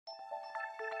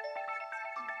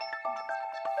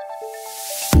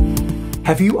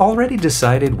Have you already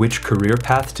decided which career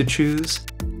path to choose?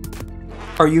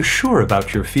 Are you sure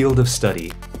about your field of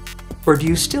study? Or do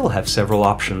you still have several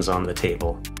options on the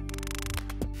table?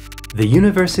 The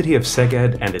University of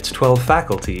Szeged and its 12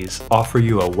 faculties offer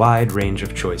you a wide range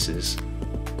of choices.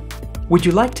 Would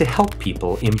you like to help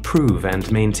people improve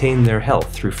and maintain their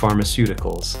health through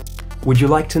pharmaceuticals? Would you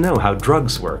like to know how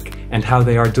drugs work and how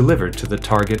they are delivered to the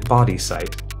target body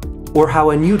site? Or how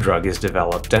a new drug is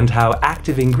developed and how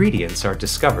active ingredients are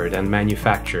discovered and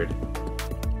manufactured?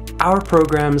 Our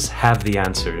programs have the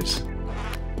answers.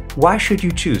 Why should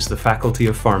you choose the Faculty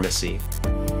of Pharmacy?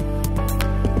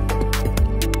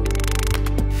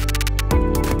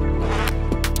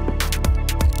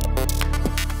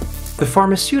 The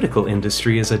pharmaceutical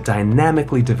industry is a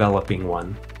dynamically developing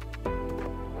one.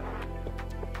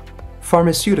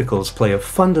 Pharmaceuticals play a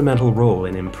fundamental role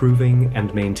in improving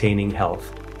and maintaining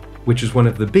health, which is one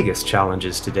of the biggest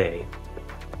challenges today.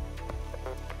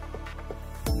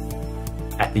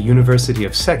 At the University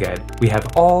of Szeged, we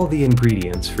have all the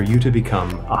ingredients for you to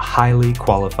become a highly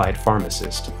qualified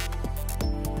pharmacist.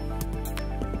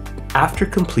 After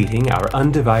completing our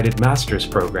undivided master's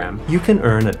program, you can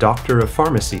earn a Doctor of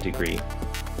Pharmacy degree.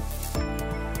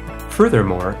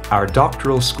 Furthermore, our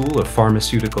Doctoral School of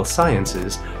Pharmaceutical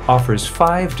Sciences offers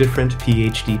 5 different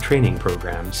PhD training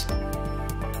programs.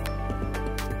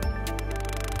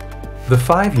 The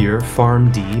 5-year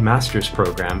PharmD Master's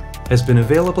program has been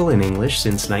available in English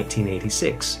since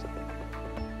 1986,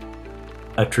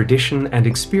 a tradition and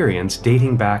experience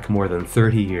dating back more than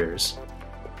 30 years.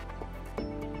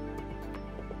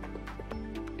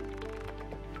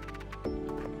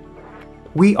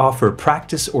 We offer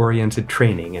practice-oriented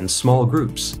training in small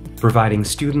groups, providing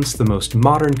students the most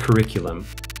modern curriculum,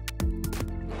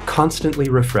 constantly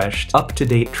refreshed,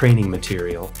 up-to-date training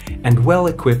material, and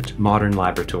well-equipped modern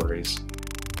laboratories.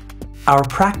 Our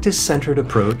practice-centered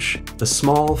approach, the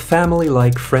small,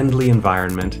 family-like friendly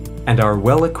environment, and our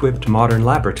well-equipped modern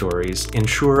laboratories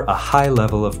ensure a high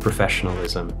level of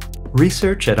professionalism.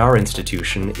 Research at our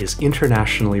institution is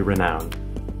internationally renowned.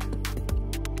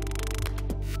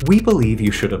 We believe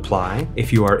you should apply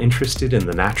if you are interested in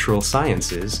the natural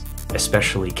sciences,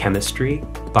 especially chemistry,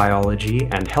 biology,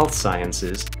 and health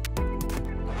sciences,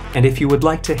 and if you would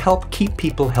like to help keep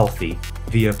people healthy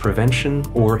via prevention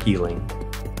or healing.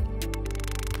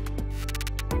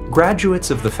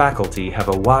 Graduates of the faculty have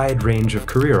a wide range of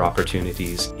career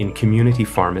opportunities in community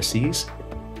pharmacies,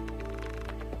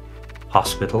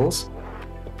 hospitals,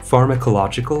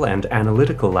 pharmacological and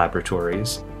analytical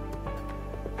laboratories,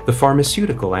 the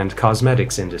pharmaceutical and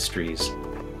cosmetics industries,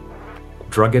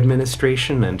 drug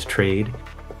administration and trade,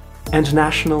 and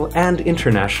national and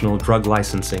international drug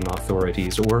licensing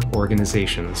authorities or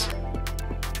organizations.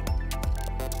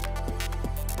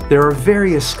 There are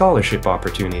various scholarship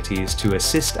opportunities to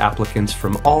assist applicants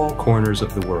from all corners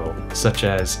of the world, such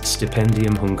as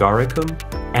Stipendium Hungaricum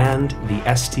and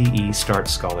the STE Start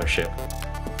Scholarship.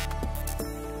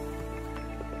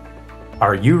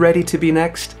 Are you ready to be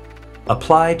next?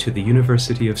 Apply to the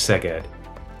University of Szeged.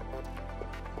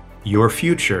 Your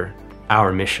future,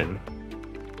 our mission.